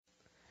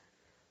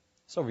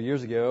Several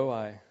years ago,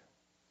 I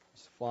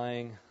was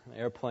flying an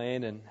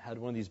airplane and had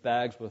one of these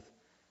bags with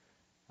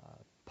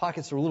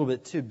pockets that were a little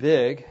bit too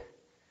big.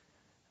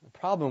 The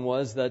problem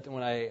was that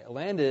when I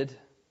landed,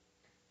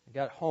 I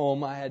got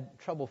home, I had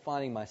trouble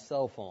finding my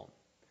cell phone.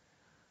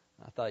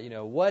 I thought,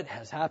 what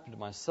has happened to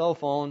my cell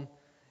phone?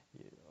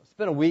 I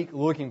spent a week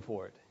looking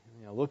for it,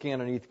 looking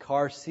underneath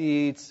car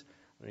seats,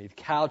 underneath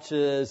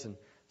couches, and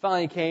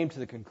finally came to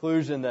the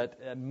conclusion that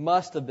it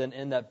must have been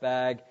in that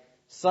bag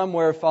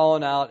somewhere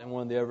fallen out in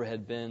one of the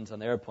overhead bins on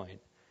the airplane.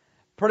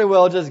 Pretty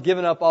well just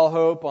given up all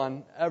hope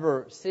on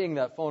ever seeing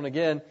that phone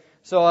again.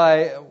 So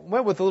I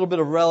went with a little bit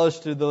of relish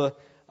to the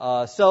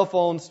cell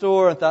phone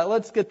store and thought,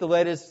 let's get the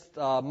latest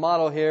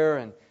model here.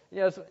 And,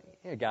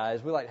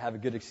 guys, we like to have a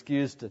good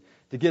excuse to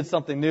get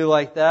something new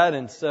like that.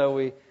 And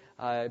so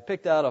I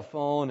picked out a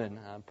phone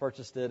and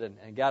purchased it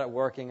and got it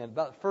working. And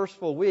about the first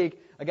full week,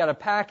 I got a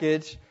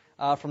package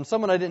from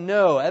someone I didn't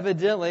know.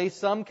 Evidently,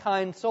 some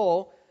kind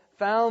soul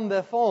found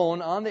the phone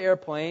on the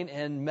airplane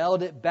and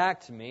mailed it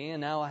back to me,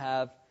 and now I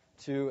have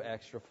 2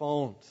 extra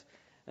phones.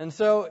 And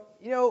so,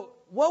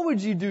 what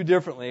would you do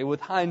differently with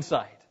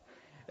hindsight?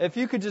 If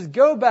you could just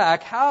go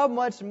back, how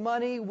much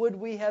money would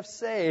we have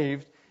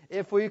saved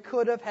if we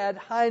could have had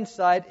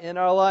hindsight in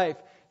our life?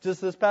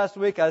 Just this past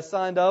week, I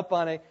signed up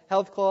on a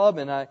health club,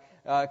 and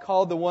I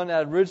called the one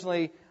that I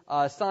originally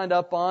signed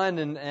up on,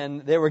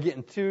 and they were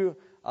getting too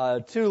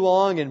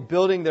long in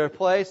building their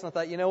place. And I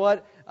thought, you know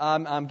what?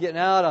 I'm getting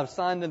out. I've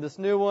signed in this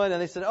new one. And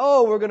they said,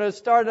 we're going to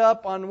start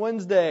up on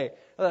Wednesday.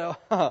 I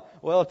thought,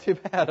 well, too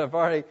bad. I've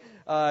already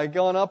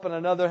gone up in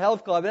another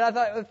health club. And I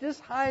thought, with just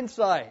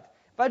hindsight,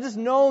 if I just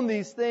known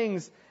these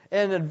things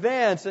in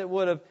advance, it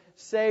would have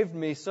saved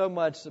me so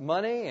much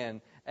money and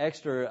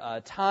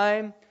extra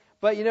time.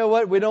 But you know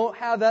what? We don't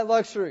have that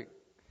luxury.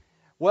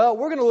 Well,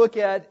 we're going to look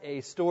at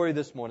a story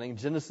this morning,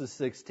 Genesis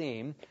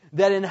 16,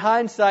 that in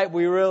hindsight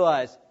we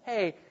realize,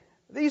 hey,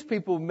 these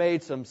people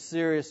made some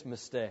serious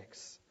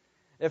mistakes.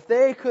 If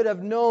they could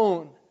have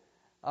known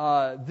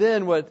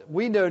then what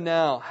we know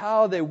now,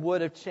 how they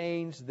would have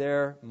changed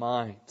their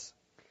minds.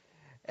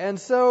 And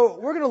so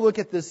we're going to look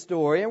at this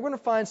story, and we're going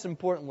to find some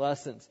important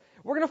lessons.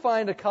 We're going to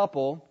find a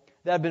couple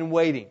that have been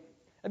waiting.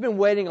 They've been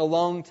waiting a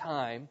long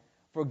time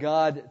for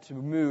God to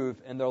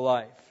move in their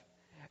life.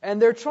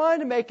 And they're trying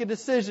to make a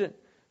decision.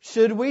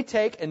 Should we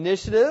take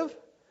initiative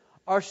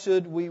or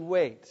should we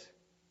wait?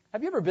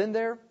 Have you ever been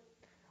there?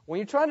 When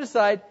you're trying to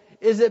decide,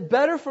 is it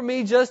better for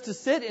me just to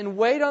sit and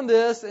wait on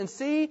this and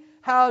see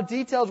how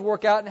details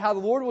work out and how the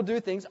Lord will do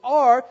things?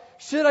 Or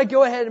should I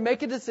go ahead and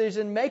make a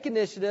decision, make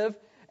initiative,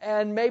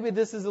 and maybe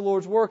this is the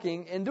Lord's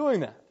working in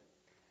doing that?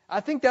 I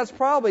think that's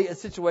probably a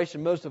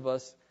situation most of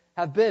us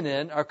have been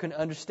in or can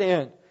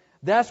understand.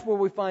 That's where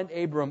we find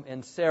Abram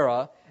and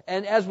Sarah.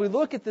 And as we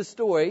look at this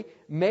story,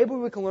 maybe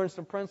we can learn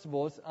some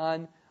principles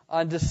on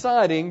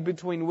deciding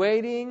between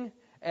waiting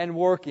and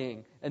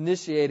working,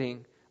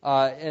 initiating,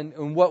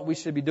 and what we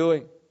should be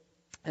doing.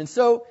 And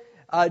so,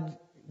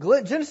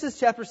 Genesis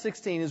chapter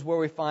 16 is where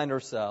we find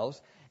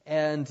ourselves.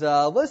 And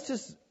let's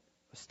just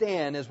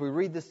stand as we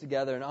read this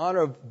together in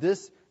honor of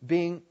this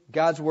being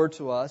God's word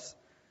to us,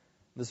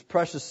 this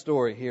precious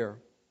story here.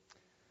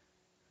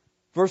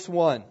 Verse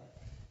 1.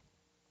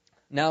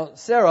 Now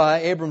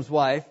Sarai, Abram's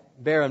wife,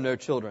 bare him no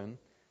children,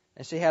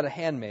 and she had a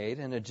handmaid,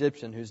 an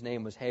Egyptian, whose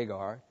name was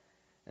Hagar.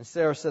 And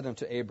Sarah said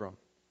unto Abram,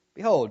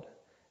 Behold,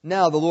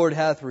 now the Lord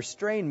hath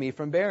restrained me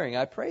from bearing.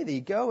 I pray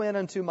thee, go in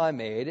unto my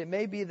maid. It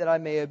may be that I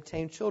may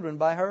obtain children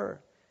by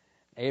her.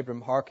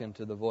 Abram hearkened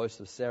to the voice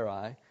of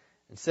Sarai.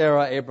 And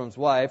Sarah, Abram's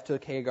wife,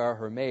 took Hagar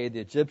her maid, the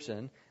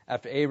Egyptian,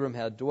 after Abram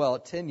had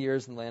dwelt 10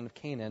 years in the land of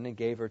Canaan, and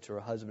gave her to her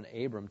husband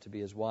Abram to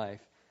be his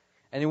wife.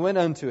 And he went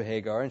unto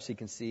Hagar, and she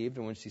conceived.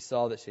 And when she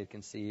saw that she had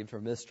conceived,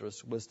 her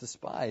mistress was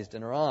despised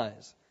in her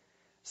eyes.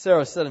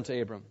 Sarah said unto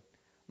Abram,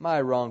 My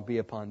wrong be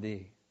upon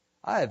thee.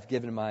 I have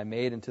given my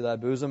maid into thy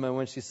bosom, and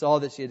when she saw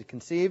that she had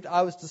conceived,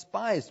 I was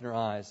despised in her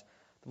eyes.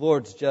 The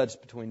Lord's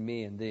judged between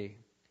me and thee.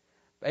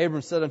 But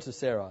Abram said unto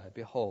Sarai,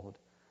 Behold,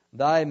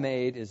 thy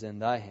maid is in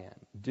thy hand.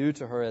 Do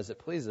to her as it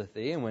pleaseth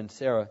thee. And when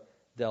Sarah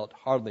dealt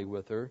hardly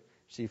with her,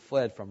 she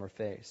fled from her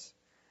face.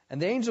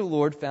 And the angel of the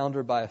Lord found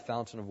her by a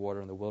fountain of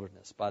water in the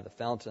wilderness, by the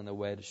fountain the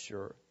way to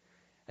Shur.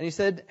 And he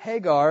said,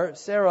 Hagar,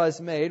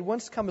 Sarai's maid,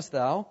 whence comest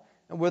thou,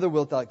 and whither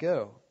wilt thou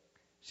go?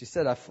 She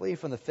said, I flee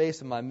from the face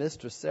of my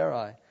mistress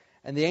Sarai.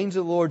 And the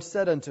angel of the Lord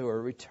said unto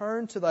her,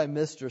 Return to thy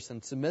mistress,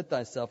 and submit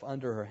thyself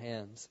under her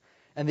hands.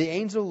 And the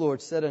angel of the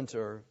Lord said unto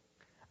her,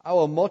 I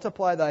will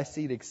multiply thy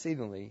seed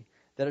exceedingly,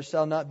 that it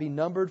shall not be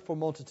numbered for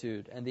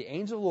multitude. And the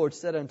angel of the Lord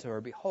said unto her,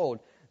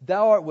 Behold,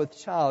 thou art with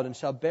child, and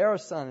shalt bear a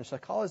son, and shall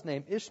call his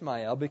name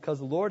Ishmael, because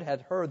the Lord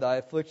hath heard thy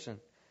affliction.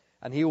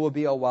 And he will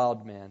be a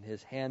wild man.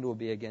 His hand will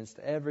be against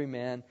every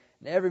man,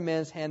 and every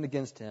man's hand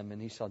against him,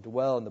 and he shall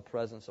dwell in the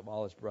presence of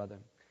all his brethren.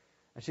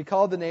 And she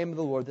called the name of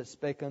the Lord that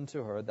spake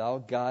unto her, Thou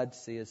God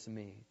seest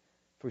me.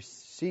 For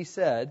she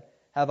said,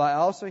 Have I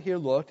also here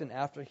looked, and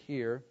after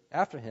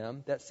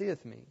him that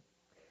seeth me?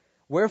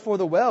 Wherefore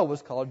the well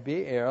was called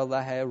Be'er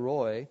Lahai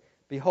Roi.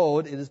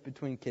 Behold, it is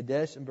between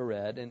Kadesh and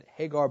Bered. And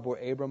Hagar bore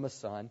Abram a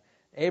son,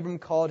 Abram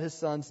called his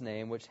son's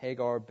name, which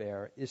Hagar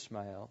bare,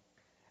 Ishmael.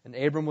 And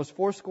Abram was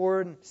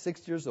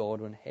 86 years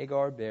old when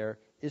Hagar bare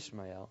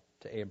Ishmael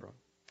to Abram.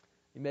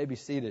 You may be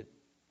seated.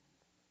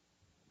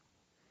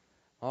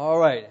 All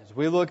right, as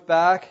we look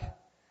back,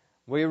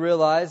 we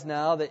realize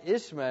now that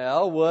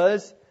Ishmael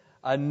was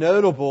a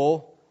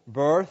notable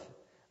birth.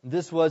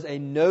 This was a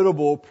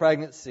notable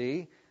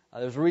pregnancy.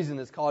 There's a reason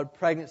it's called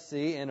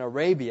pregnancy in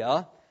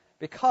Arabia,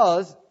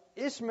 because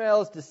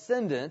Ishmael's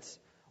descendants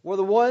were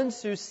the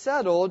ones who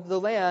settled the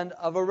land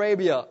of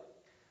Arabia.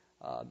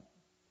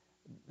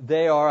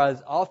 They are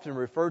as often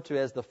referred to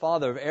as the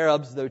father of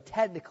Arabs, though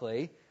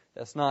technically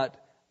that's not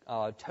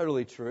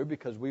totally true,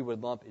 because we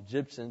would lump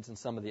Egyptians and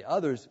some of the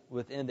others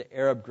within the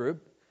Arab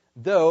group,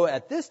 though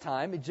at this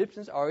time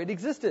Egyptians already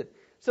existed.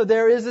 So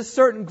there is a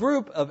certain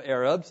group of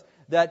Arabs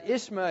that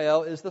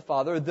Ishmael is the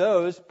father,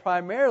 those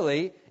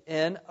primarily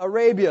in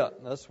Arabia.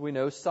 Thus we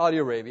know Saudi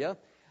Arabia.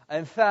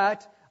 In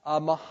fact,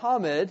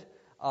 Muhammad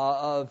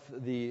of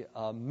the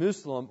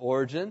Muslim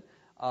origin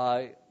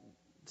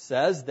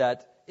says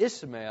that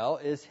Ishmael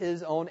is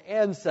his own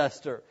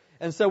ancestor.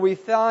 And so we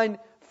find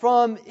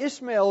from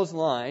Ishmael's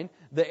line,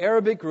 the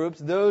Arabic groups,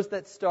 those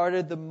that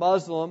started the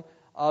Muslim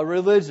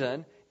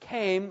religion,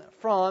 came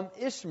from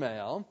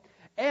Ishmael.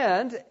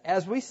 And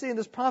as we see in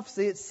this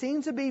prophecy, it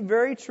seems to be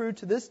very true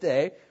to this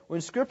day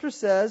when Scripture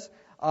says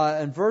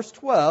in verse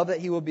 12 that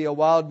he will be a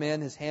wild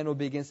man, his hand will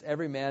be against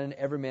every man, and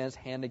every man's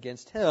hand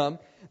against him.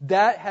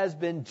 That has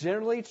been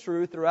generally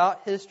true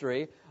throughout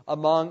history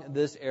among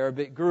this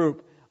Arabic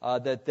group,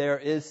 that there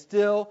is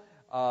still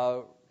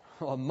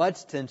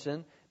much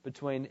tension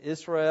between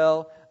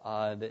Israel,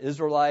 the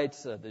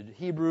Israelites, the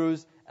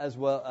Hebrews, as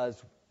well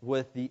as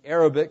with the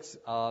Arabics,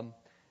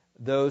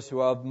 those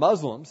who are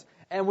Muslims.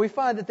 And we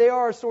find that they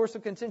are a source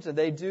of contention.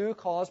 They do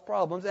cause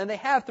problems, and they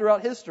have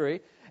throughout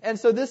history. And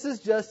so this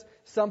is just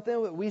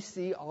something that we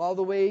see all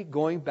the way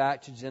going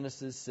back to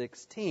Genesis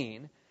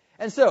 16.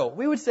 And so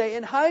we would say,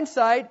 in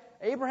hindsight,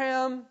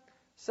 Abraham,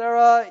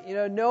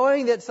 Sarah,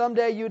 knowing that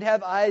someday you'd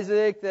have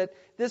Isaac, that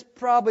this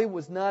probably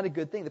was not a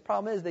good thing. The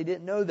problem is they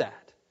didn't know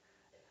that.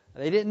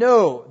 They didn't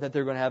know that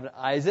they're going to have an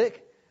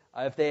Isaac.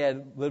 If they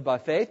had lived by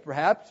faith,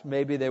 perhaps,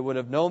 maybe they would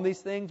have known these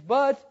things.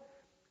 But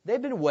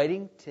they've been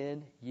waiting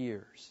 10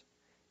 years.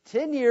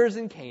 10 years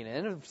in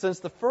Canaan since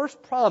the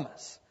first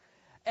promise.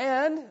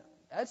 And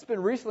that's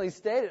been recently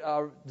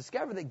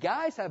discovered that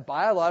guys have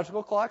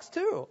biological clocks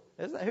too.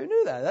 Who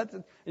knew that?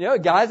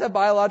 Guys have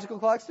biological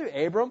clocks too.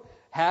 Abram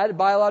had a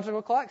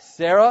biological clock.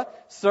 Sarah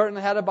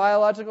certainly had a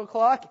biological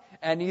clock.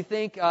 And you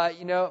think,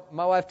 my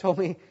wife told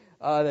me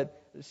that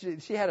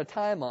she had a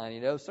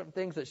timeline, certain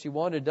things that she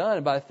wanted done.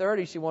 And by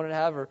 30, she wanted to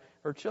have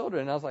her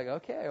children. And I was like,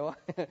 okay,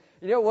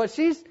 well,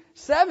 she's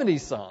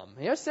 70-some.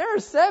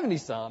 Sarah's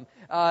 70-some.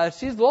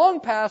 She's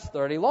long past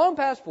 30, long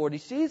past 40.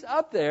 She's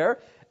up there.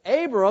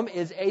 Abram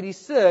is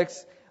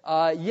 86.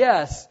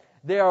 Yes,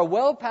 they are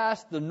well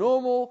past the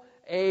normal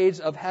age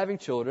of having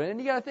children. And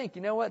you got to think,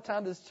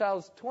 time this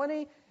child's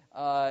 20,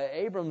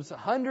 Abram's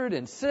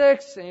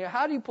 106. And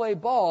how do you play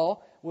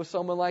ball with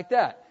someone like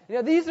that?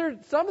 These are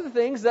some of the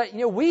things that,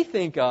 we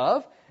think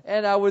of.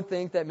 And I would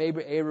think that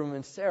maybe Abram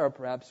and Sarah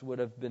perhaps would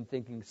have been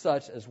thinking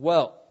such as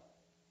well.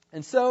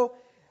 And so,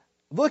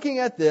 looking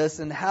at this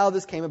and how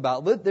this came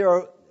about, there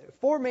are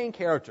 4 main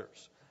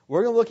characters.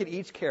 We're going to look at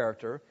each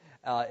character.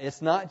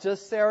 It's not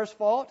just Sarah's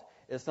fault.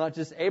 It's not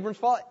just Abram's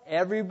fault.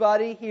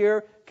 Everybody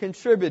here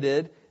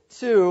contributed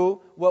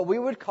to what we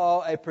would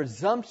call a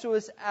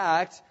presumptuous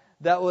act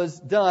that was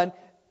done.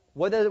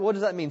 What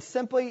does that mean?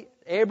 Simply,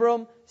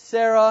 Abram,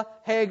 Sarah,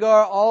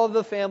 Hagar, all of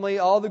the family,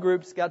 all the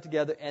groups got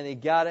together and they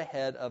got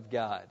ahead of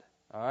God.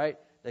 All right?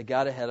 They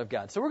got ahead of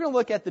God. So we're going to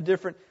look at the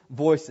different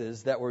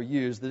voices that were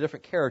used, the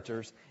different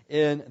characters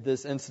in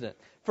this incident.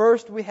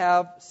 First, we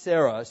have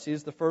Sarah.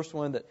 She's the first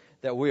one that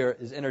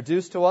is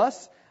introduced to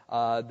us.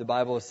 The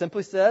Bible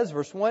simply says,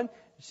 verse 1,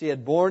 she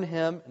had borne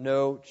him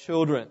no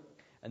children.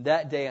 And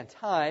that day and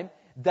time,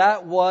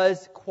 that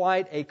was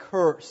quite a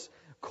curse.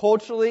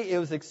 Culturally, it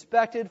was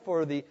expected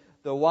for the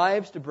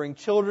wives to bring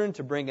children,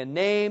 to bring a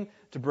name,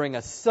 to bring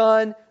a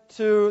son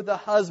to the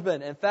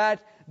husband. In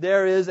fact,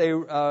 there is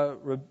a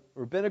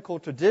rabbinical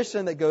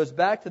tradition that goes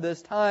back to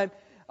this time,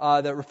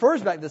 that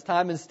refers back to this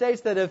time, and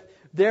states that if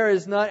there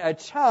is not a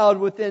child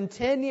within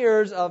 10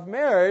 years of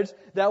marriage,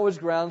 that was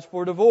grounds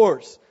for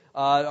divorce,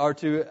 or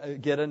to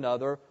get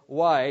another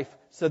wife,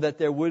 so that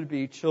there would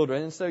be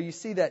children. And so you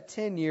see that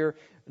 10-year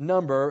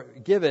number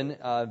given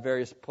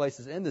various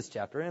places in this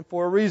chapter, and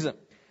for a reason.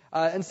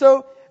 And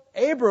so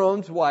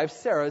Abram's wife,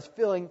 Sarah,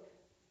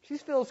 she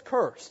feels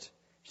cursed.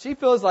 She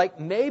feels like,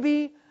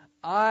 maybe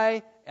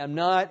I am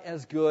not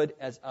as good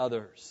as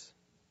others.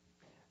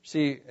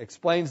 She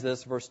explains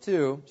this, verse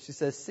 2. She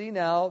says, "See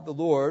now, the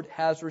Lord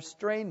has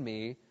restrained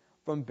me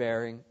from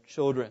bearing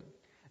children."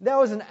 That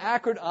was an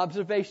accurate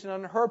observation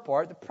on her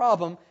part. The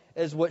problem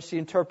is what she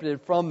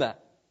interpreted from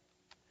that.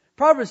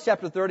 Proverbs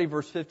chapter 30,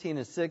 verse 15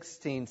 and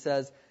 16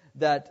 says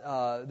that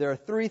there are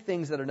 3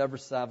 things that are never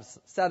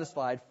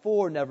satisfied,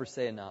 4 never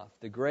say enough: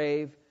 the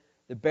grave,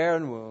 the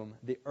barren womb,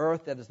 the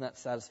earth that is not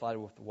satisfied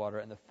with water,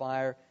 and the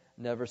fire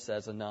never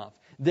says enough.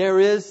 There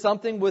is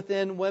something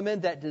within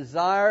women that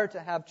desire to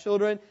have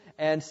children,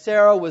 and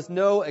Sarah was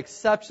no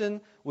exception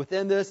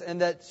within this,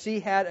 and that she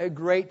had a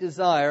great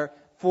desire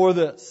for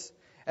this.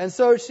 And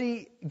so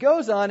she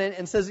goes on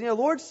and says,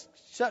 Lord,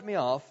 shut me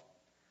off.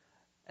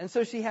 And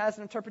so she has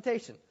an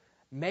interpretation.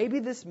 Maybe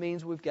this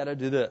means we've got to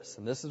do this.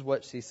 And this is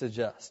what she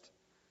suggests.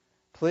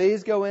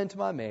 Please go in to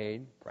my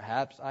maid.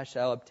 Perhaps I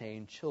shall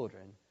obtain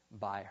children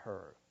by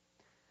her.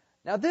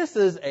 Now, this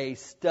is a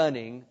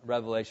stunning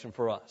revelation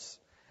for us.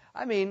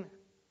 I mean,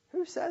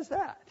 who says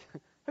that?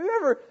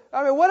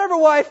 Whatever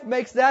wife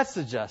makes that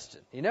suggestion,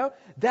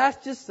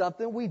 that's just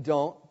something we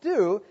don't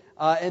do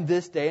in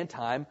this day and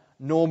time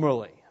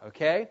normally,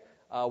 okay?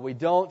 We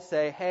don't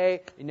say,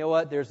 hey, you know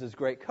what, there's this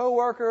great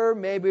coworker,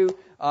 maybe,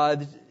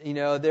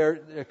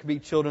 there could be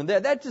children there.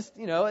 That just,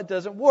 it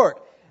doesn't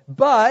work.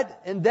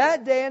 But in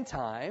that day and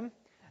time,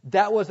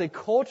 that was a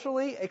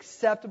culturally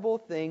acceptable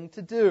thing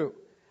to do.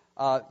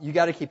 You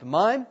got to keep in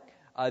mind,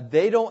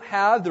 they don't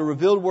have the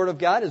revealed Word of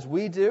God as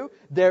we do.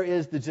 There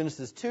is the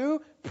Genesis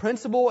 2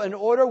 principle and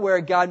order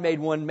where God made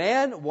one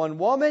man, one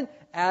woman,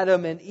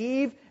 Adam and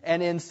Eve.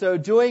 And in so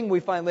doing, we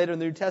find later in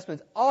the New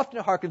Testament, it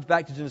often harkens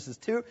back to Genesis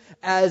 2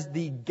 as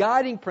the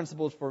guiding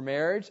principles for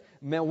marriage.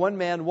 One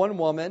man, one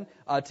woman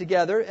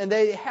together. And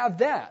they have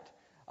that.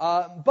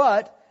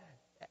 But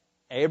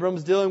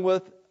Abram's dealing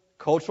with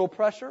cultural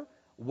pressure,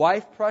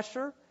 wife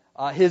pressure,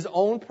 his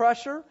own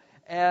pressure.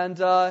 And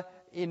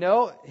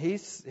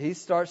he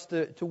starts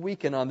to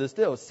weaken on this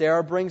deal.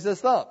 Sarah brings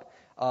this up,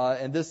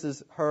 and this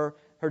is her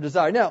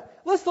desire. Now,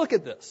 let's look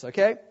at this,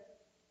 okay?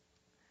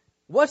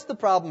 What's the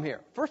problem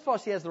here? First of all,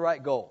 she has the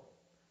right goal.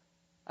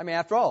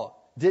 After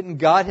all, didn't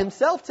God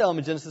himself tell him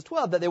in Genesis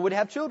 12 that they would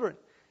have children?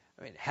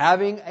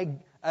 Having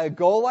a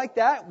goal like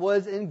that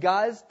was in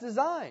God's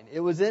design. It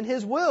was in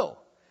his will.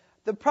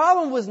 The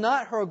problem was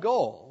not her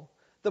goal.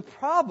 The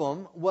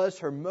problem was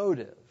her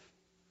motive.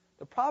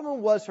 The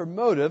problem was her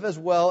motive as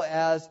well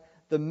as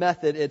the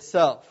method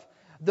itself.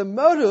 The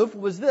motive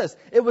was this.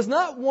 It was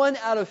not one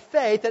out of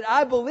faith that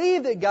I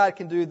believe that God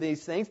can do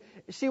these things.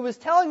 She was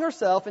telling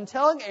herself and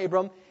telling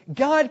Abram,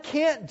 God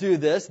can't do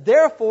this,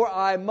 therefore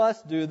I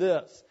must do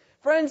this.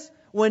 Friends,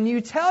 when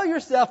you tell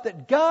yourself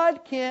that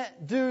God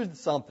can't do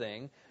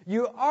something,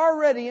 you're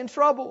already in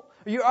trouble.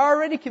 You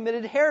already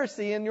committed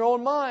heresy in your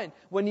own mind.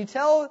 When you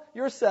tell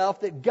yourself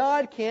that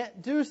God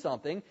can't do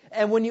something,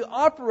 and when you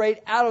operate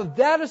out of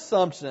that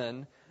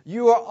assumption,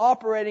 you are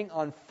operating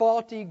on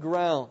faulty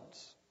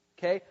grounds.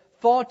 Okay?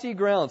 Faulty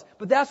grounds.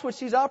 But that's what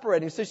she's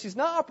operating. So she's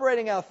not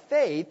operating out of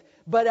faith,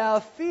 but out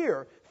of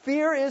fear.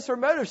 Fear is her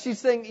motive. She's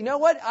saying, you know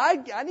what?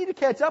 I need to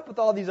catch up with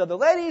all these other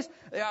ladies.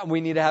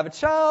 We need to have a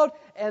child.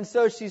 And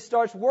so she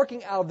starts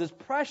working out of this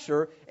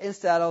pressure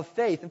instead of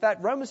faith. In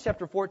fact, Romans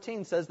chapter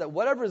 14 says that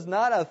whatever is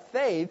not of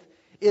faith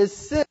is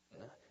sin.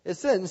 Is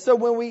sin. So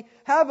when we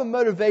have a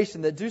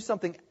motivation that do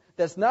something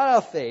that's not out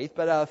of faith,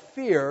 but out of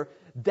fear,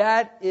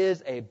 that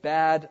is a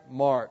bad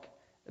mark.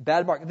 A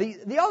bad mark.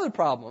 The other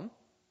problem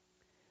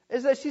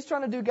is that she's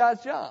trying to do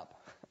God's job.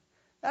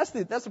 That's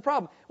the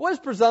problem. What is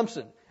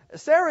presumption?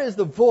 Sarah is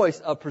the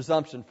voice of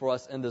presumption for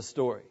us in this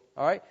story.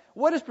 All right?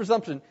 What is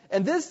presumption?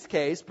 In this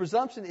case,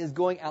 presumption is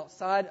going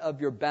outside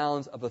of your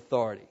bounds of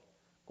authority.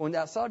 Going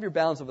outside of your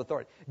bounds of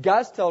authority.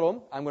 God's told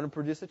him, I'm going to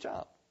produce a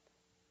child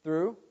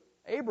through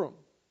Abram.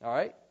 All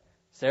right?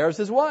 Sarah's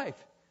his wife.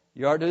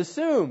 You are to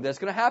assume that's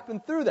going to happen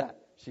through that.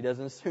 She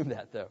doesn't assume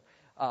that, though.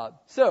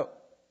 So,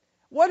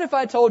 what if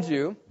I told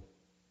you,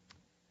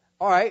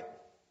 all right,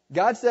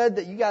 God said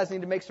that you guys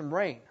need to make some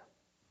rain.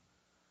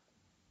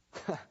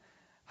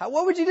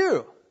 What would you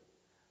do?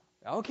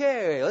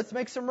 Okay, let's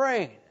make some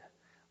rain.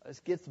 Let's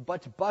get a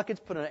bunch of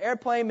buckets, put in an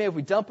airplane. Maybe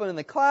we dump it in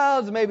the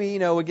clouds. Maybe,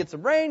 we get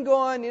some rain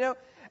going,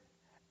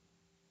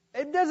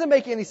 It doesn't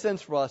make any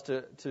sense for us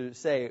to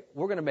say,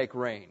 we're going to make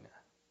rain.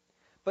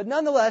 But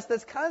nonetheless,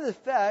 that's kind of the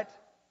fact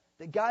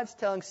that God's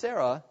telling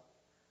Sarah,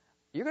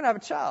 you're going to have a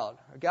child.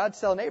 Or God's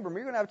telling Abram,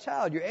 you're going to have a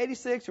child. You're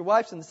 86, your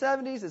wife's in the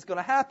 70s, it's going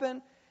to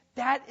happen.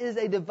 That is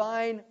a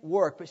divine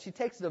work. But she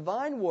takes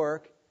divine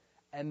work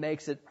and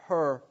makes it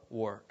her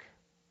work.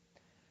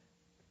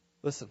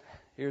 Listen,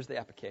 here's the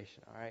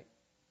application, all right?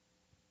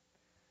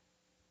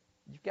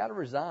 You've got to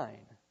resign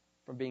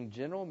from being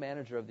general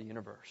manager of the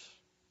universe.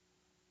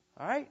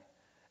 All right?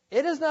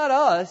 It is not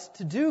us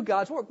to do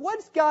God's work.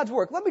 What's God's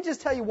work? Let me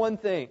just tell you one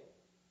thing.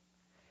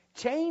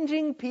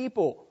 Changing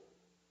people.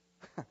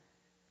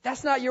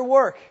 That's not your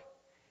work.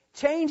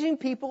 Changing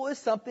people is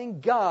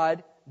something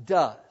God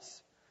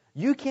does.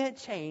 You can't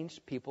change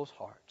people's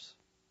hearts.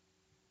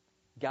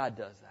 God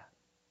does that.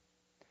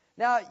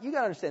 Now, you got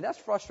to understand, that's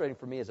frustrating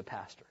for me as a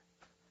pastor.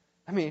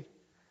 I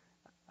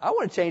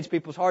want to change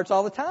people's hearts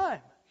all the time.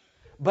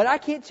 But I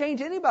can't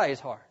change anybody's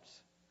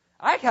hearts.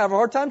 I have a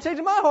hard time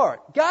changing my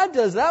heart. God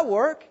does that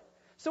work.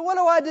 So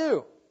what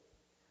do?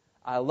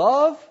 I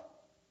love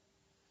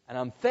and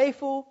I'm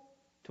faithful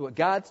to what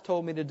God's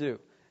told me to do.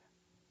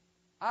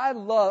 I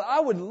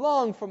would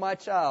long for my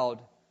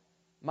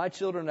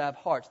children to have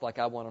hearts like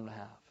I want them to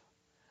have.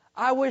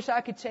 I wish I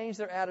could change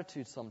their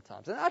attitude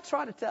sometimes. And I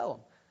try to tell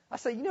them. I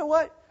say, you know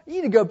what? You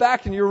need to go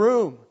back in your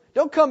room.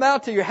 Don't come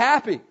out till you're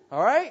happy.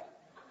 All right?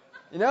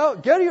 Go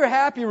to your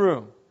happy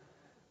room.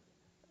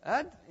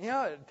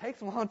 It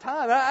takes a long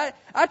time.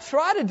 I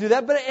try to do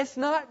that, but it's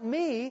not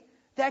me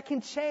that can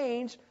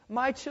change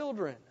my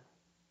children.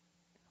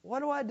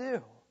 What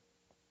do?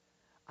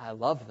 I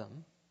love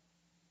them.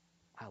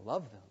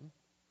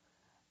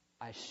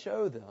 I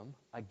show them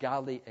a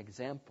godly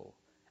example,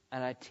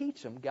 and I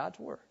teach them God's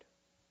Word.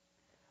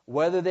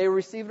 Whether they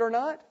receive it or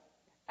not,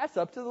 that's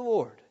up to the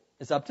Lord.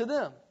 It's up to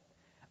them.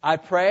 I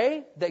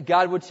pray that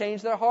God would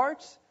change their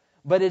hearts,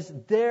 but it's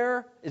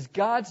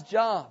God's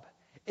job.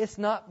 It's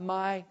not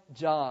my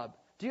job.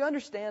 Do you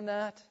understand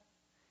that?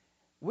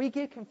 We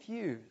get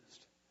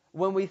confused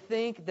when we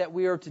think that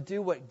we are to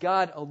do what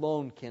God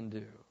alone can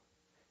do.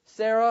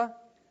 Sarah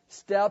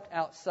stepped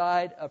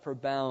outside of her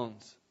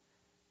bounds.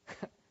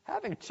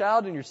 Having a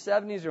child in your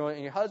 70s or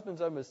your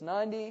husband's almost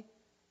 90,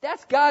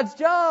 that's God's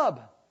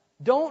job.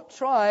 Don't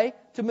try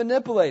to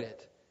manipulate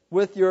it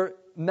with your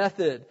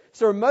method.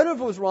 So her motive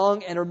was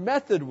wrong and her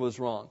method was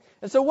wrong.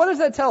 And so what does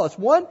that tell us?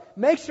 One,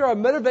 make sure our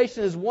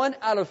motivation is one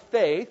out of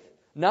faith,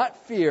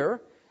 not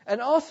fear.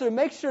 And also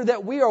make sure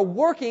that we are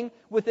working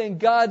within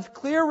God's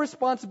clear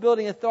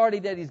responsibility and authority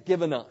that He's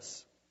given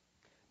us.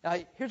 Now,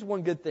 here's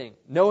one good thing,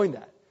 knowing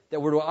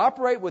that we're to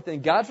operate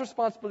within God's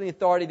responsibility and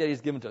authority that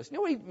He's given to us. You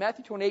know what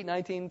Matthew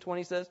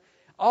 28:19-20 says?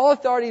 All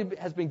authority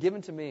has been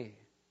given to me.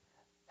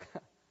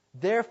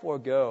 Therefore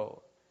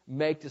go,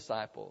 make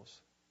disciples.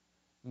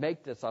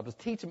 Make disciples.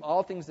 Teach them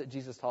all things that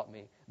Jesus taught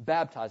me,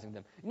 baptizing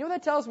them. You know what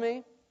that tells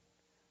me?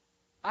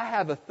 I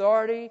have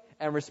authority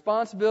and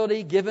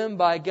responsibility given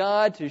by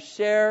God to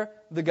share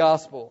the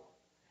gospel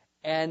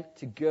and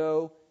to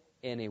go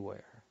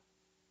anywhere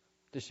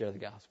to share the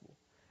gospel.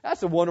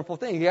 That's a wonderful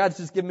thing. God's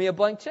just given me a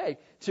blank check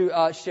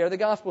to share the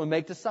gospel and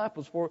make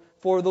disciples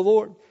for the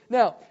Lord.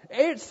 Now,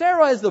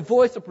 Sarah is the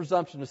voice of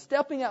presumption, of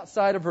stepping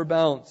outside of her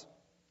bounds.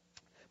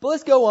 But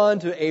let's go on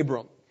to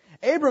Abram.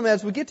 Abram,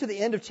 as we get to the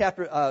end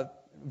of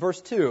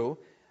verse 2,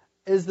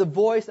 is the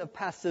voice of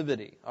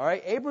passivity. All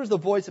right? Abram is the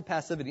voice of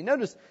passivity.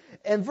 Notice,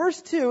 in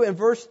verse 2 and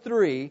verse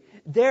 3,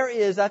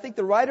 I think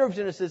the writer of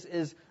Genesis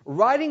is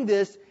writing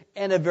this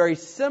in a very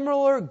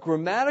similar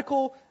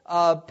grammatical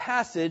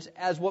passage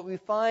as what we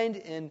find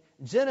in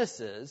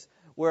Genesis,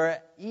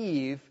 where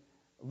Eve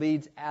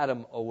leads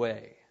Adam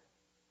away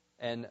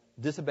and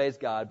disobeys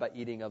God by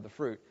eating of the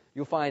fruit.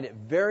 You'll find it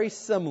very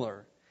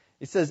similar.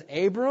 It says,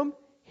 Abram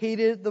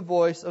heeded the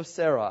voice of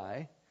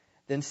Sarai.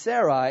 Then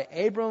Sarai,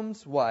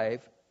 Abram's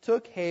wife,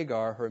 took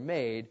Hagar, her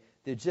maid,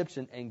 the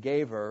Egyptian, and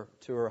gave her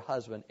to her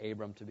husband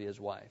Abram to be his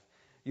wife.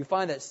 You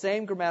find that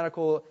same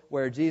grammatical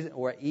where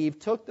Eve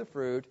took the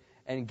fruit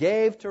and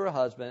gave to her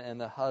husband, and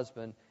the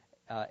husband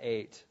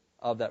ate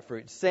of that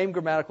fruit. Same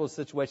grammatical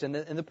situation.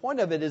 And the point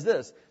of it is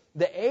this: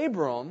 that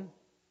Abram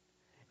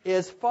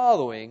is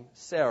following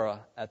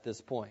Sarah at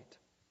this point.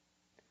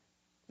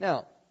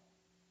 Now,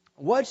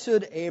 what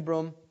should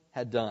Abram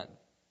have done?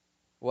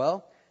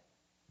 Well,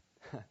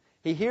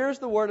 he hears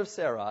the word of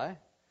Sarai,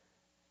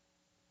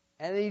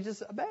 and he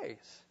just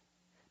obeys.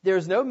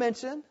 There's no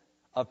mention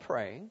of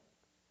praying.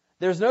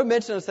 There's no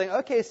mention of saying,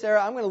 okay,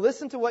 Sarah, I'm going to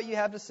listen to what you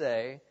have to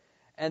say,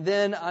 and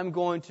then I'm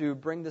going to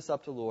bring this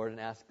up to the Lord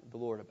and ask the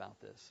Lord about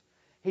this.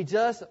 He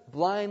just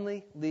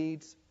blindly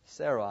leads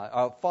Sarai,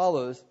 or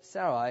follows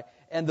Sarai,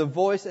 and the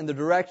voice and the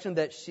direction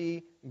that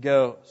she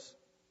goes.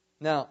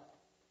 Now,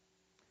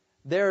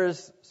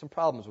 there's some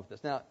problems with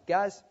this. Now,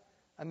 guys,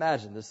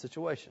 imagine this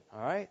situation,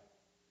 all right?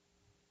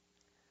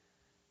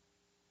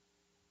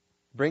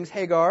 Brings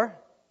Hagar,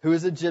 who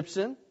is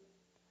Egyptian.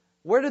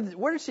 Where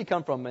did she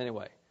come from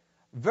anyway?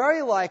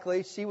 Very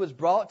likely she was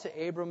brought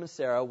to Abram and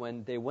Sarah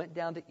when they went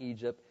down to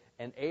Egypt,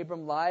 and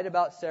Abram lied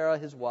about Sarah,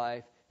 his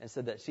wife, and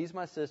said that she's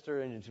my sister,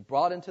 and she's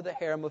brought into the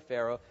harem of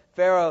Pharaoh.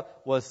 Pharaoh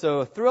was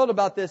so thrilled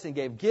about this and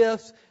gave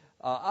gifts,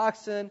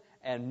 oxen,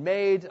 and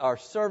maids, our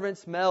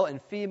servants, male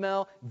and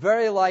female.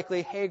 Very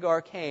likely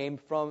Hagar came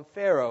from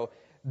Pharaoh.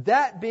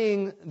 That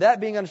being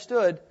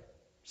understood,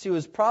 she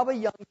was probably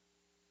young,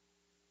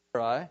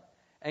 Sarai,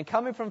 and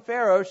coming from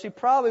Pharaoh, she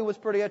probably was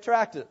pretty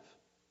attractive.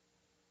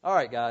 All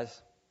right,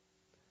 guys,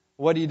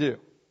 what do?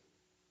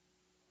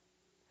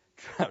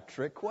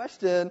 Trick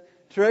question.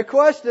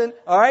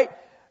 All right,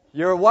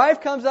 your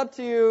wife comes up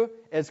to you,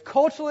 it's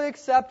culturally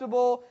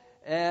acceptable,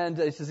 and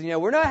it says,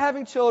 we're not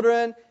having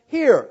children.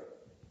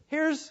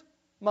 Here's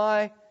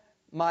my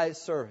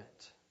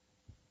servant.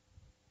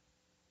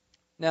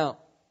 Now,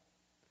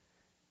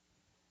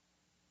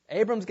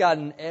 Abram's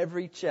gotten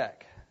every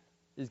check.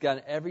 He's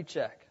gotten every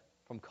check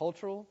from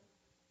cultural,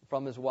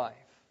 from his wife.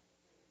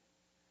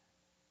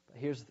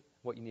 But here's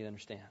what you need to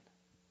understand.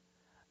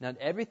 Not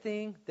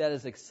everything that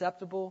is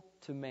acceptable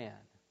to man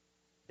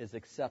is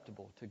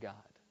acceptable to God.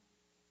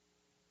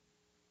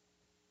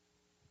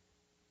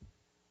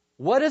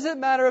 What does it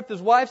matter if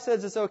his wife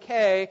says it's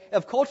okay,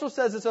 if culture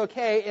says it's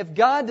okay, if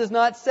God does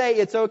not say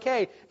it's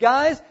okay?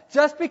 Guys,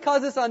 just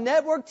because it's on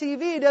network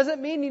TV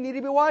doesn't mean you need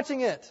to be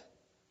watching it.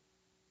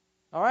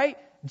 All right?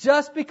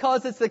 Just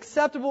because it's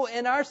acceptable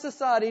in our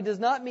society does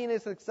not mean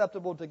it's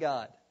acceptable to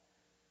God.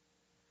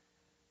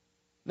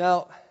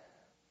 Now,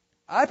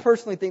 I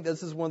personally think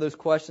this is one of those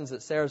questions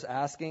that Sarah's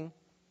asking,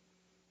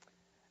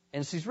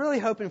 and she's really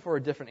hoping for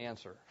a different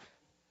answer.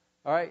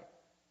 All right?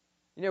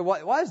 You know,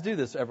 wives do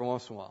this every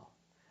once in a while.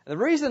 And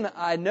the reason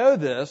I know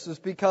this is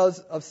because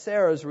of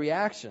Sarah's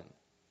reaction.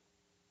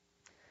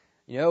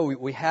 You know,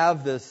 we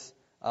have this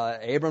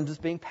Abram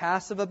just being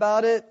passive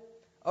about it.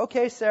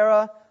 Okay,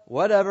 Sarah,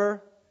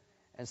 whatever.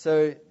 And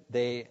so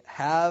they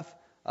have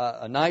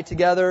a night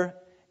together,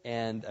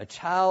 and a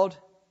child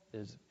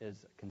is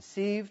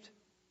conceived.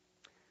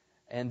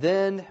 And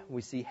then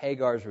we see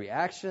Hagar's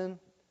reaction.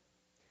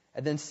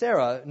 And then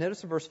Sarah,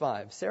 notice in verse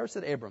 5, Sarah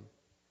said to Abram,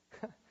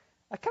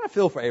 I kind of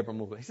feel for Abram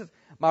a little bit. He says,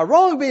 my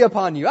wrong be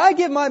upon you. I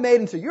give my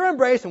maiden to your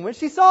embrace, and when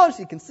she saw it,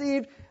 she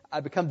conceived.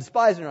 I become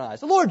despised in her eyes.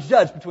 The Lord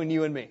judge between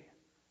you and me.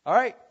 All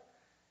right?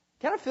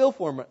 Kind of feel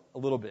for him a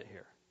little bit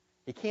here.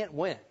 He can't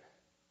win.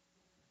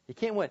 He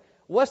can't win.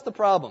 What's the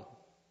problem?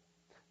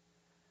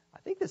 I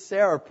think that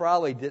Sarah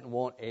probably didn't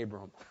want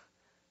Abram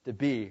to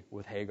be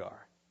with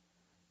Hagar.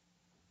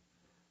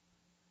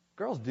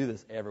 Girls do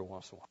this every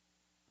once in a while.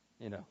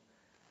 You know.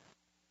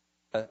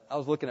 I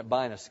was looking at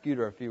buying a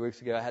scooter a few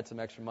weeks ago. I had some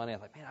extra money. I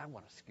was like, man, I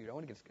want a scooter. I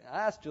want to get a scooter.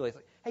 I asked Julie, I was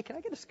like, hey, can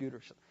I get a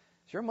scooter? She said,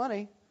 it's your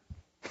money.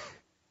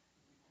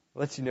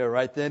 Let you know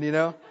right then, you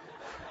know.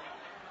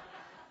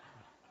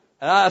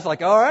 And I was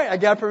like, all right, I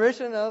got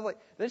permission. And I was like,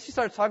 then she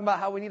started talking about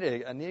how we need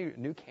a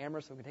new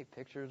camera so we can take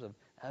pictures of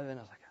heaven.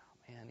 I was like,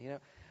 oh man, you know.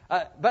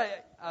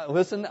 But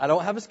listen, I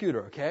don't have a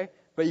scooter, okay?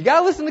 But you got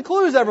to listen to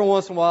clues every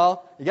once in a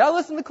while. You got to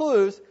listen to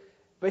clues.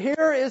 But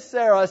here is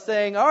Sarah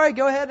saying, all right,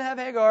 go ahead and have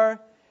Hagar.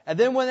 And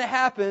then when it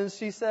happens,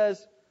 she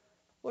says,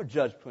 Lord,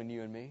 judge between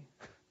you and me.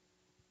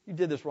 You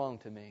did this wrong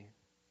to me.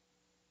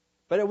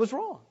 But it was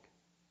wrong.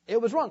 It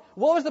was wrong.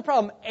 What was the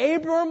problem?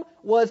 Abram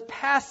was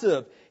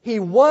passive. He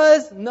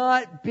was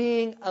not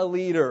being a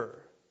leader.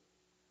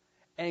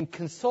 And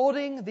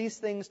consulting these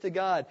things to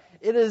God.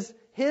 It is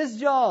his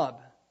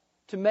job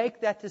to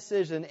make that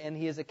decision, and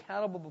he is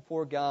accountable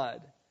before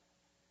God.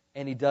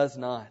 And he does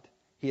not.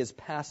 He is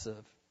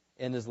passive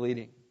in his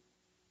leading.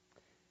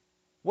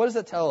 What does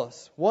that tell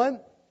us? One,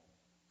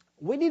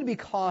 we need to be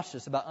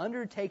cautious about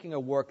undertaking a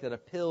work that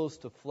appeals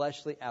to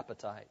fleshly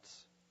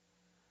appetites.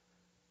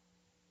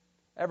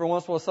 Every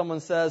once in a while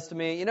someone says to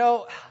me, you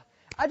know,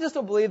 I just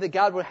don't believe that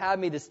God would have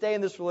me to stay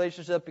in this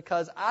relationship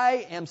because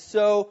I am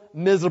so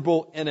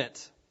miserable in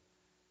it.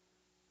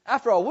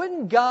 After all,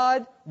 wouldn't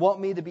God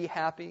want me to be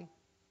happy?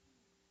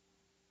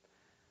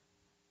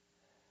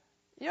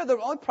 You know,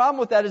 the only problem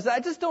with that is that I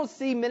just don't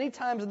see many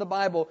times in the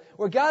Bible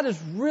where God is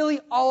really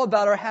all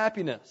about our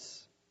happiness.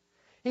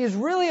 He is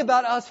really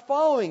about us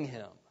following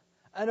Him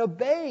and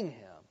obeying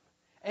Him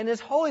and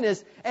His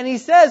holiness. And He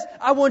says,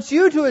 I want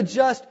you to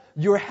adjust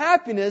your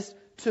happiness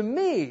to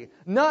me,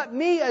 not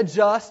me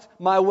adjust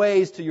my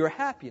ways to your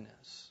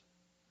happiness.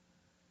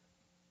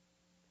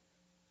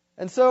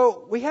 And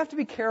so we have to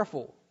be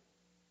careful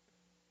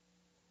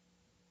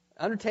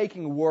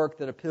undertaking work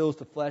that appeals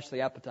to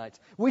fleshly appetites.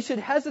 We should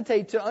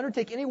hesitate to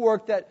undertake any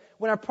work that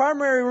when our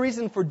primary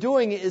reason for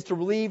doing it is to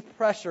relieve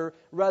pressure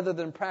rather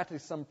than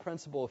practice some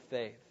principle of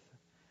faith.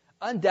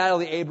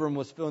 Undoubtedly, Abram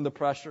was feeling the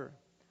pressure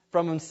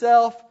from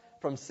himself,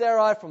 from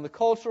Sarai, from the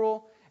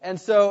cultural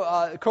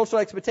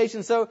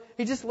expectations. So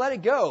he just let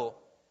it go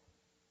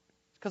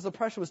because the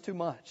pressure was too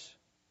much.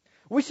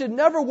 We should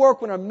never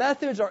work when our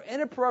methods are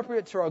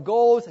inappropriate to our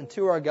goals and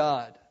to our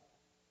God.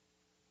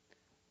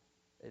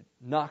 It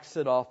knocks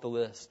it off the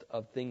list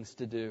of things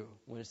to do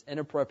when it's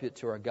inappropriate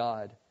to our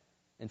God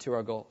and to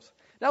our goals.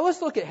 Now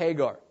let's look at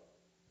Hagar.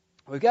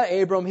 We've got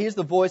Abram, he's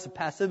the voice of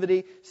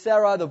passivity.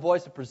 Sarai, the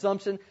voice of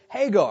presumption.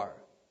 Hagar.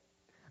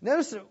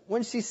 Notice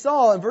when she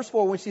saw, in verse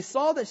 4, when she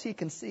saw that she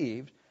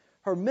conceived,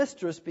 her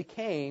mistress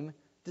became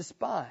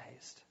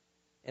despised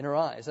in her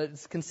eyes.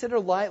 It's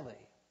considered lightly.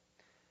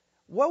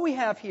 What we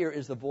have here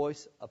is the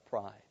voice of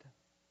pride.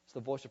 It's the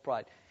voice of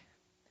pride.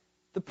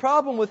 The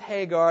problem with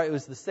Hagar, it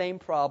was the same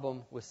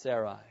problem with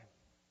Sarai.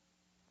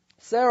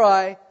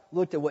 Sarai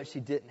looked at what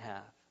she didn't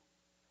have.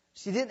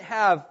 She didn't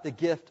have the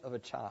gift of a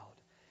child.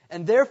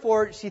 And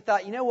therefore, she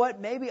thought, you know what,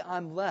 maybe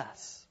I'm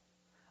less.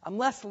 I'm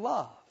less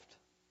loved.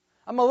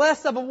 I'm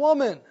less of a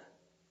woman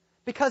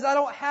because I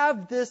don't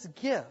have this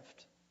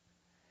gift.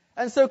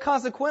 And so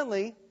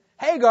consequently,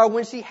 Hagar,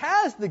 when she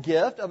has the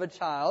gift of a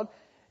child,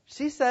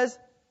 she says,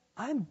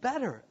 I'm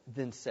better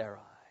than Sarai.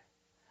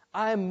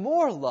 I'm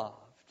more loved.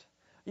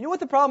 You know what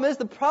the problem is?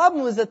 The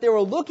problem is that they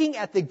were looking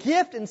at the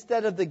gift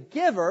instead of the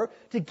giver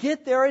to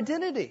get their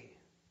identity.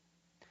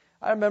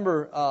 I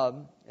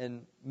remember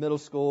in middle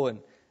school, and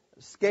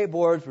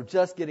skateboards were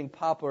just getting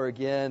popular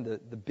again,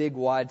 the big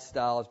wide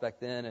styles back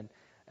then,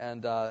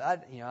 and I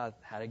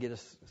had to get a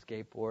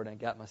skateboard, and I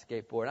got my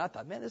skateboard, and I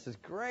thought, man, this is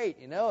great,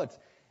 it's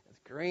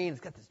green,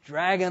 it's got this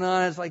dragon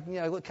on it, it's like,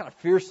 it looked kind of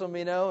fearsome,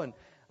 and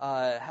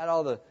had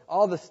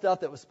all the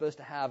stuff that was supposed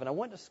to have, and I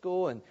went to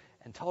school and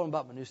told them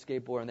about my new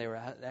skateboard, and they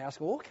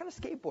asked, well, what kind of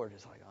skateboard?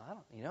 It's like,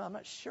 I'm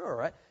not sure,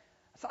 right?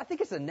 So I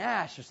think it's a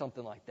Nash or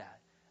something like that.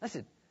 I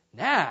said,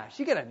 Nash?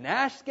 You got a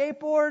Nash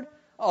skateboard?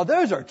 Oh,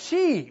 those are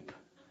cheap.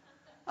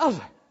 I was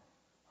like,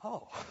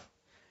 oh,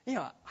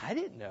 I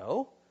didn't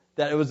know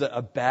that it was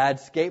a bad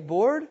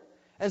skateboard.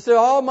 And so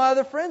all my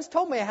other friends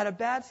told me I had a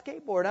bad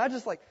skateboard. And I was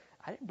just like,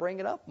 I didn't bring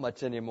it up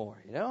much anymore,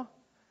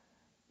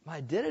 My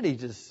identity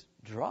just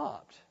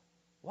dropped.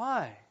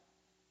 Why?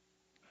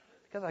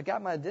 Because I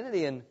got my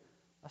identity in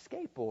a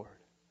skateboard.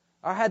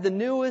 Or I had the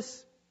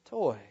newest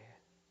toy.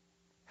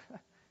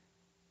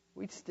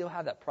 We still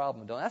have that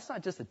problem, don't we? That's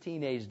not just a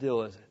teenage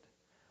deal, is it?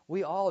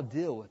 We all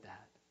deal with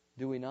that,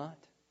 do we not?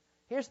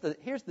 Here's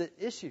the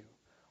issue.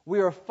 We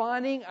are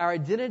finding our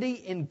identity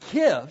in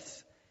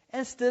gifts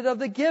instead of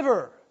the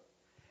giver.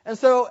 And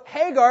so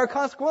Hagar,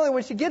 consequently,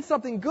 when she gets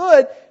something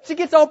good, she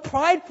gets all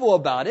prideful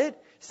about it.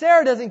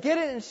 Sarah doesn't get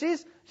it, and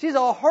she's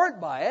all hurt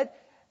by it.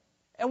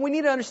 And we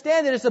need to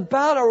understand that it's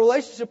about our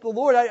relationship with the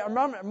Lord. I'm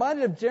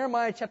reminded of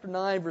Jeremiah chapter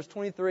 9, verse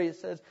 23. It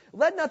says,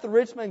 "Let not the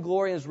rich man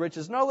glory in his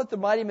riches, nor let the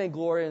mighty man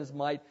glory in his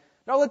might,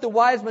 nor let the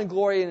wise man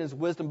glory in his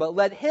wisdom, but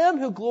let him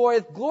who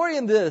glorieth glory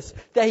in this,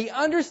 that he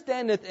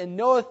understandeth and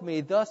knoweth me,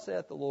 thus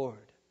saith the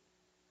Lord."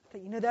 I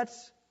think,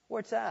 that's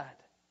where it's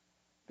at.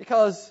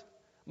 Because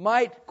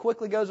might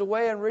quickly goes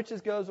away and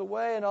riches goes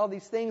away and all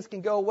these things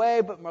can go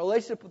away, but my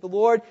relationship with the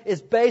Lord is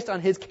based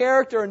on His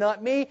character and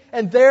not me,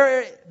 and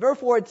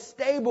therefore it's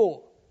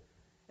stable.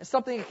 It's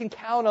something I can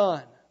count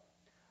on.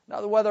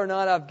 Not whether or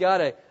not I've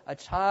got a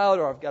child,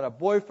 or I've got a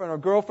boyfriend or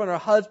girlfriend or a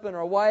husband or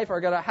a wife, or I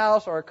got a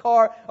house or a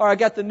car, or I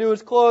got the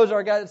newest clothes, or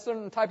I got a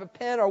certain type of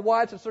pen, or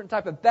watch, a certain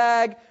type of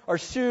bag or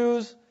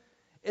shoes.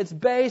 It's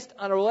based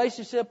on a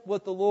relationship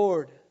with the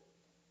Lord.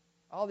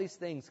 All these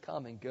things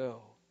come and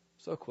go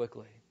so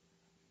quickly.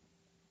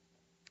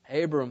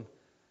 Hagar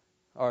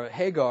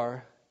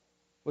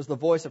was the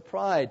voice of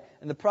pride.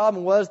 And the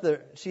problem was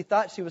that she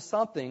thought she was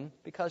something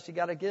because she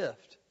got a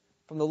gift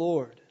from the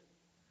Lord.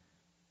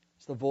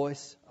 It's the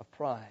voice of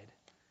pride.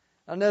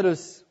 Now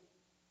notice,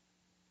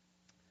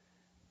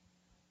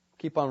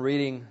 keep on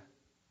reading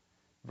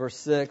verse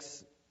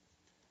 6.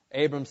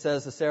 Abram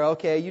says to Sarah,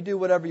 okay, you do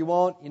whatever you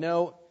want.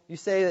 You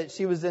say that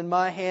she was in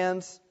my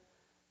hands.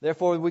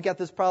 Therefore, we got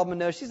this problem.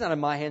 No, she's not in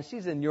my hands.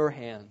 She's in your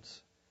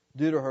hands.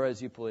 Do to her as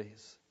you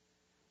please.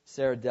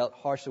 Sarah dealt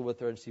harshly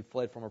with her, and she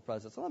fled from her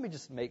presence. So let me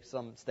just make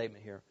some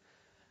statement here.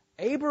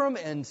 Abram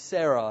and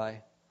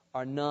Sarai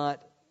are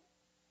not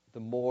the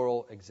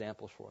moral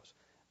examples for us.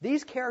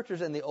 These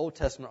characters in the Old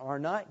Testament are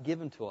not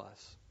given to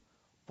us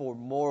for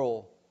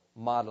moral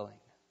modeling.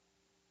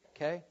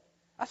 Okay?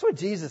 That's what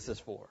Jesus is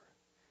for.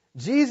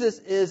 Jesus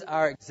is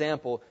our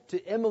example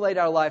to emulate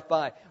our life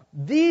by.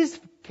 These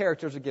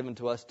characters are given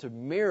to us to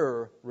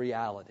mirror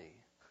reality.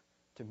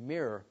 To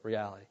mirror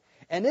reality.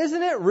 And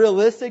isn't it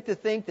realistic to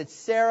think that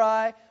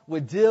Sarai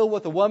would deal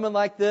with a woman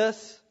like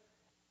this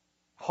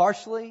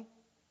harshly?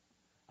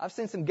 I've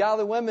seen some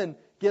godly women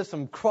give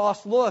some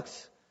cross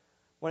looks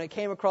when it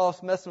came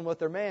across messing with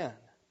their man.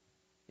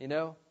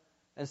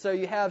 And so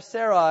you have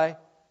Sarai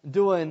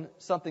doing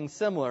something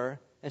similar,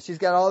 and she's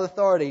got all the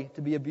authority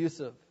to be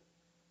abusive.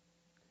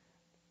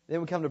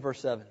 Then we come to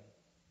verse 7.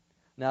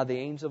 Now the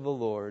angel of the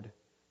Lord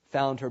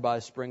found her by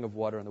a spring of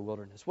water in the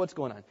wilderness. What's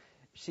going on?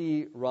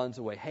 She runs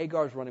away.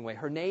 Hagar's running away.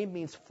 Her name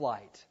means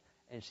flight,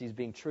 and she's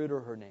being true to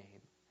her name.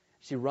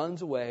 She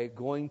runs away,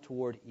 going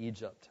toward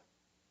Egypt.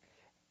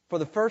 For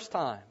the first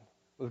time,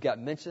 we've got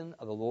mention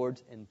of the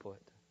Lord's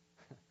input.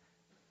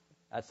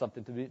 That's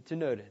something to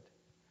noted.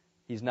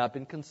 He's not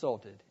been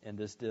consulted in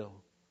this deal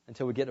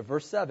until we get to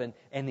verse 7,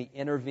 and He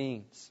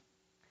intervenes.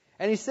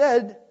 And He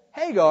said,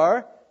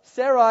 Hagar,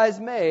 Sarai's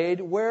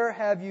maid, where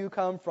have you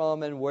come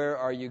from and where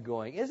are you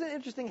going? Isn't it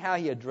interesting how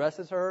He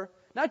addresses her?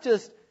 Not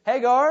just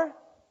Hagar,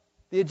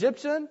 the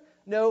Egyptian.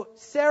 No,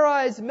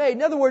 Sarai's maid.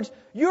 In other words,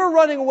 you're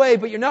running away,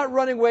 but you're not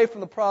running away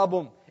from the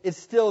problem. It's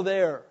still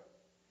there.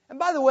 And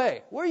by the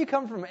way, where are you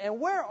coming from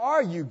and where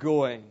are you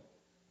going?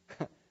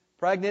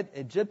 Pregnant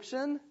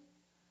Egyptian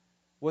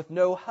with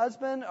no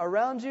husband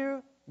around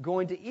you,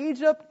 going to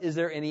Egypt? Is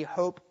there any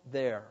hope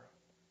there?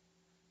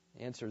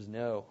 The answer is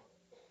no.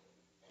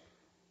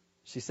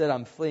 She said,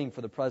 I'm fleeing for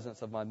the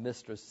presence of my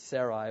mistress,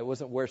 Sarai. It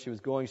wasn't where she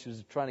was going. She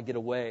was trying to get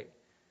away.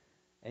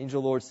 Angel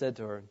of the Lord said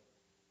to her,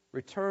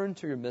 return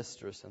to your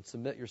mistress and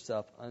submit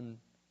yourself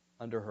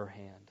under her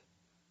hand.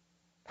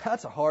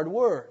 That's a hard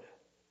word.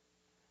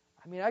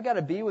 I got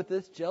to be with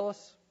this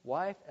jealous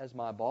wife as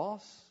my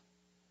boss,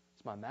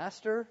 as my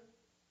master.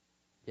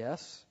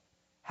 Yes.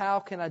 How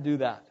can I do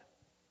that?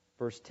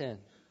 Verse 10.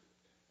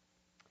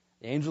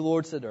 The angel of the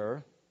Lord said to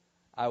her,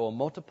 I will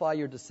multiply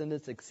your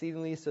descendants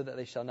exceedingly so that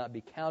they shall not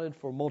be counted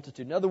for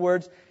multitude. In other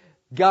words,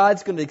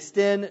 God's going to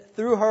extend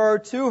through her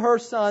to her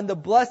son the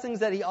blessings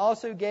that He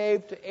also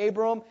gave to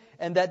Abram,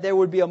 and that there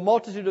would be a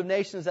multitude of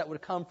nations that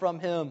would come from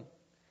him.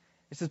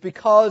 It says,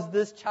 because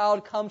this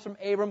child comes from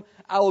Abram,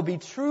 I will be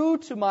true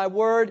to my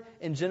word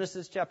in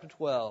Genesis chapter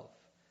 12.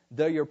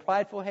 Though you're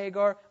prideful,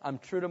 Hagar, I'm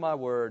true to my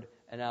word,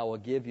 and I will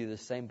give you the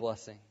same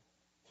blessing.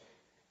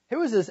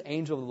 Who is this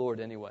angel of the Lord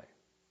anyway?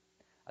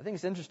 I think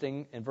it's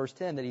interesting in verse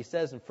 10 that he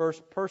says in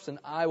first person,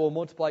 I will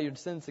multiply your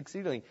descendants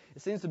exceedingly.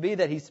 It seems to be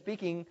that he's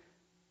speaking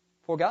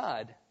for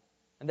God.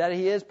 And that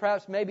he is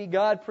perhaps maybe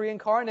God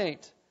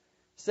pre-incarnate,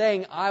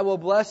 saying, I will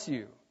bless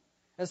you.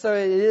 And so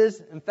it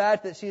is, in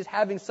fact, that she's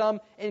having some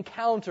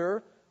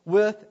encounter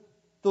with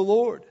the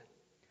Lord.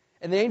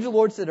 And the angel of the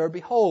Lord said to her,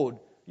 Behold,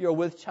 you are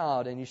with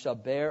child, and you shall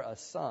bear a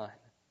son.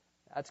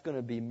 That's going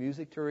to be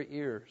music to her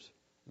ears.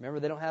 Remember,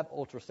 they don't have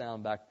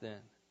ultrasound back then.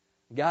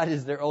 God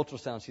is their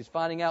ultrasound. She's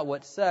finding out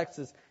what sex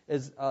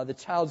the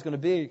child's going to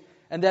be.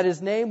 And that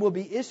his name will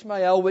be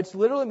Ishmael, which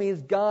literally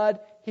means God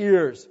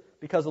hears,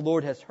 because the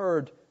Lord has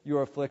heard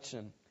your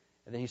affliction.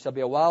 And then he shall be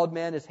a wild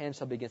man, his hand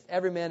shall be against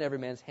every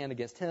man's hand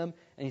against him,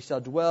 and he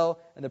shall dwell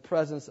in the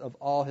presence of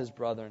all his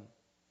brethren.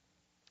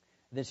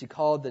 And then she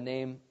called the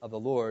name of the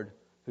Lord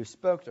who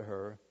spoke to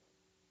her,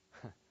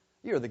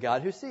 You are the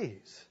God who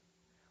sees.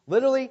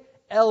 Literally,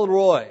 El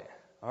Roi.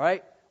 All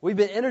right? We've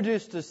been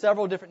introduced to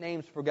several different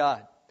names for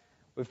God.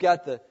 We've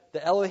got the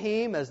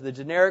Elohim as the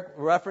generic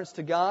reference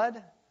to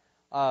God.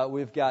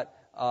 We've got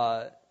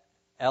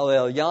El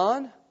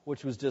Elyon,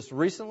 which was just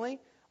recently,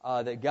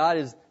 that God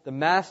is the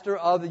master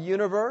of the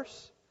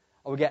universe.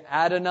 We got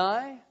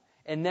Adonai.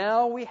 And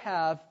now we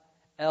have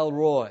El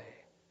Roi.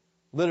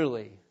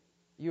 Literally,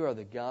 you are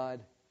the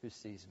God who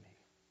sees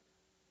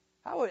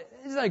me.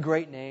 Isn't that a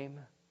great name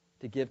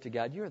to give to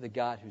God? You are the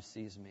God who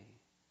sees me.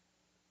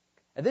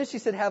 And then she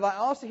said, Have I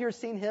also here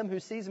seen him who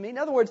sees me? In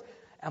other words,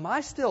 am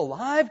I still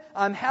alive?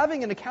 I'm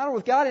having an encounter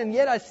with God, and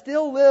yet I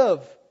still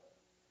live.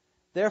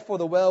 Therefore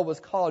the well was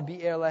called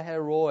Be'er Lahai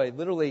Roi,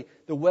 literally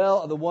the well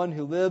of the one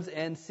who lives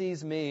and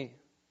sees me.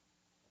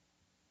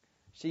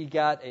 She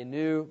got a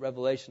new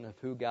revelation of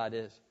who God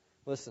is.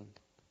 Listen,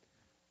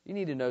 you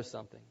need to know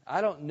something.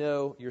 I don't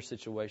know your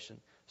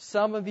situation.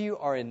 Some of you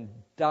are in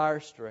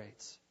dire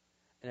straits,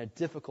 in a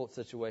difficult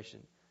situation.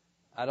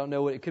 I don't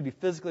know what it could be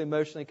physically,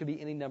 emotionally, it could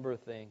be any number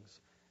of things.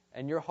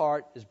 And your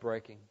heart is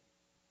breaking.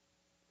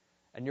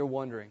 And you're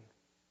wondering,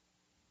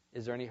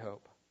 is there any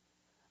hope?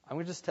 I'm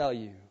going to just tell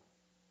you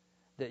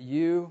that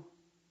you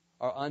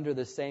are under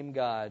the same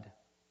God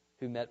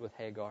who met with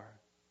Hagar.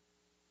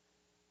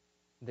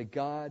 The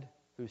God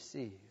who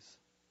sees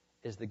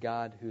is the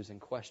God who's in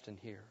question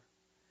here.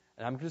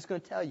 And I'm just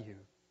going to tell you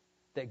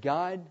that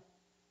God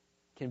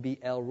can be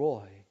El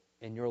Roi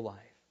in your life.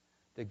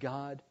 The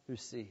God who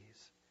sees.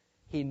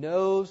 He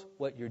knows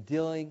what you're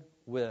dealing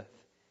with,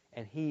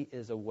 and He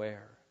is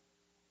aware.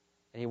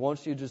 And He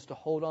wants you just to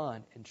hold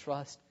on and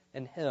trust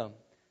in Him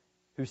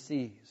who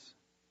sees.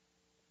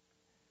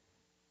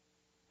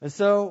 And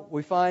so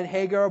we find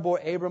Hagar bore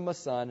Abram a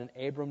son, and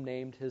Abram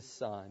named his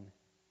son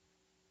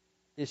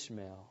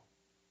Ishmael.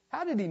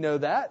 How did he know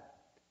that?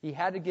 He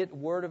had to get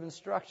word of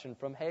instruction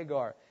from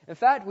Hagar. In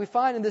fact, we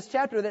find in this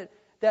chapter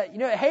that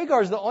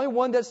Hagar is the only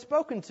one that's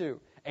spoken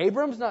to.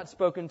 Abram's not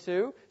spoken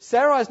to.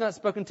 Sarai's not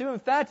spoken to. In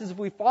fact, as if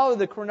we follow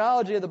the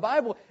chronology of the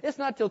Bible, it's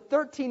not till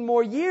 13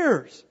 more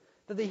years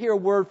that they hear a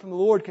word from the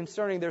Lord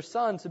concerning their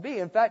son to be.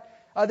 In fact,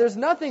 there's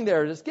nothing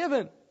there that's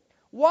given.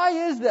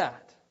 Why is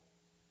that?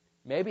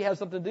 Maybe it has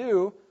something to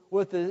do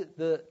with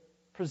the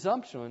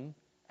presumptuous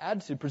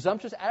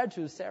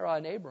attitude of Sarai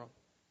and Abram.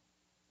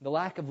 The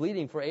lack of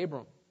leading for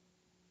Abram.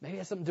 Maybe it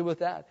has something to do with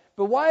that.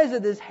 But why is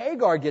it this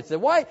Hagar gets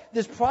it? Why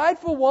this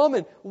prideful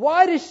woman,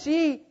 why does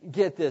she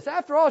get this?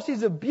 After all,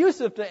 she's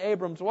abusive to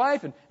Abram's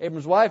wife, and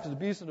Abram's wife is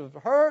abusive to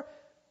her.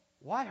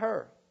 Why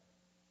her?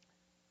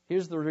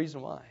 Here's the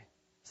reason why.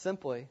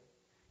 Simply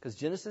because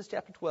Genesis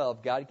chapter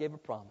 12, God gave a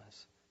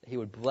promise that He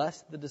would bless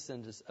the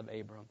descendants of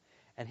Abram,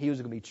 and he was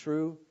going to be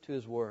true to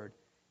His word.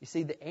 You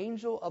see, the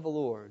angel of the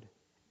Lord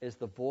is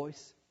the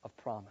voice of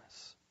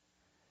promise.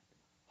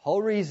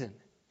 Whole reason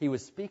He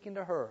was speaking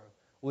to her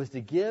was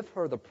to give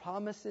her the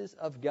promises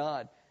of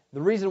God.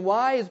 The reason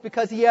why is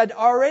because He had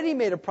already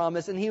made a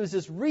promise, and He was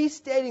just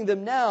restating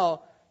them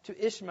now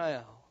to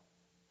Ishmael.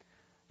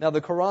 Now, the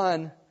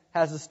Quran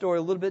has the story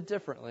a little bit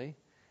differently,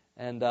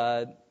 and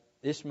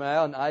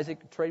Ishmael and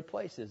Isaac trade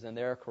places in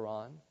their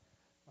Quran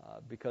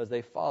because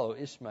they follow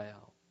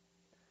Ishmael.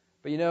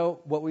 But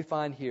what we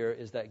find here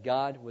is that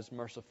God was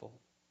merciful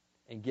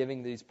in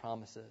giving these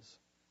promises,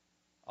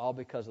 all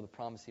because of the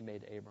promise He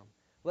made to Abram.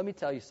 Let me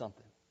tell you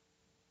something.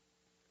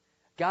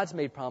 God's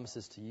made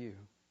promises to you.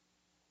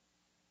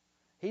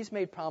 He's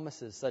made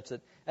promises such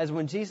that, as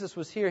when Jesus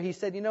was here, He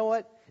said, you know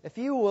what? If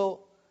you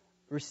will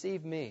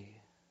receive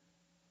me,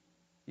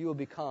 you will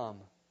become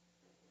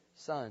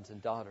sons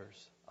and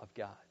daughters of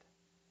God.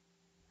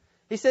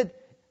 He said,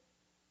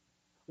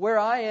 where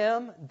I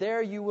am,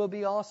 there you will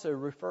be also,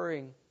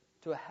 referring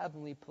to a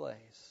heavenly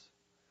place.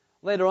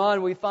 Later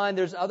on, we find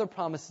there's other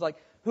promises like,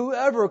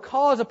 whoever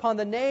calls upon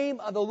the name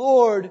of the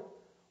Lord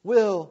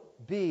will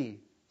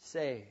be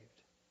saved.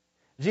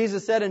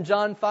 Jesus said in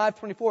John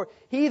 5:24,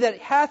 He that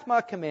hath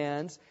my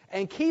commands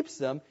and keeps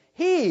them,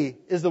 he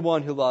is the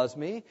one who loves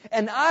me,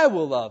 and I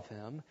will love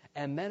him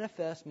and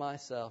manifest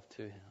myself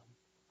to him.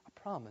 A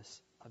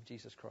promise of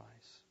Jesus Christ.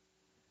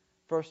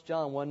 1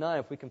 John 1:9,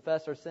 if we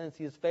confess our sins,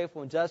 He is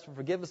faithful and just to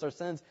forgive us our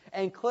sins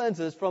and cleanse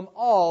us from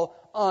all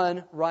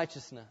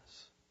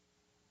unrighteousness.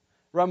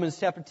 Romans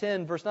chapter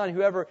 10, verse 9,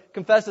 whoever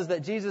confesses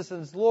that Jesus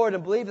is Lord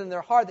and believes in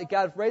their heart that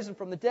God raised him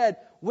from the dead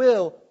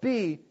will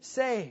be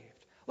saved.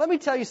 Let me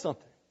tell you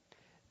something.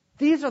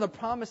 These are the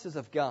promises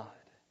of God.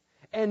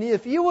 And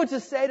if you were to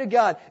say to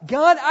God,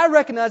 God, I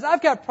recognize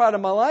I've got pride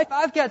in my life.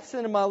 I've got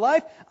sin in my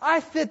life.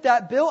 I fit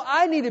that bill.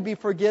 I need to be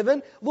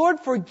forgiven.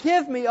 Lord,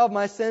 forgive me of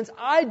my sins.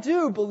 I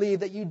do believe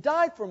that you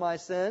died for my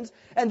sins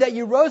and that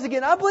you rose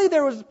again. I believe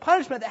there was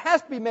punishment that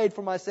has to be made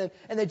for my sin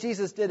and that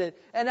Jesus did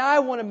it. And I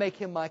want to make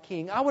him my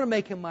king. I want to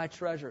make him my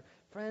treasure.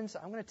 Friends,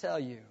 I'm going to tell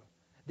you,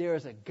 there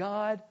is a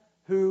God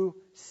who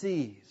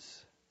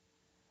sees,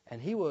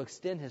 and he will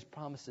extend his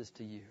promises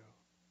to you.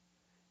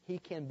 He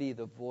can be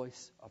the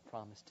voice of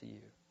promise to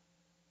you.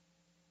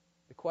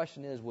 The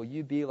question is, will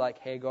you be like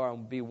Hagar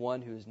and be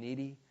one who is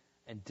needy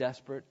and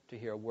desperate to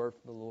hear a word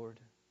from the Lord?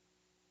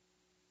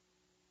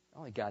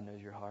 Only God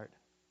knows your heart.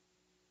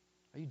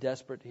 Are you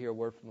desperate to hear a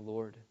word from the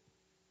Lord?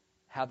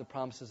 Have the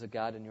promises of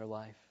God in your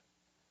life?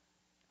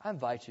 I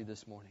invite you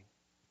this morning.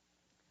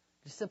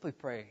 Just simply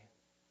pray,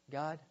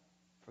 God,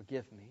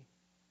 forgive me.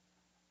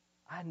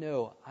 I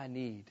know I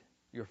need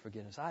your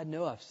forgiveness. I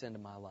know I've sinned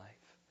in my life.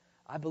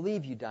 I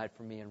believe you died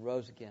for me and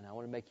rose again. I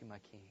want to make you my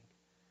king.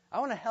 I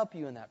want to help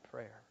you in that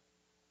prayer.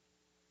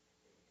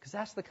 Because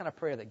that's the kind of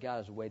prayer that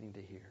God is waiting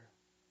to hear.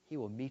 He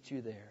will meet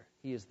you there.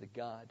 He is the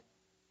God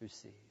who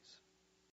sees.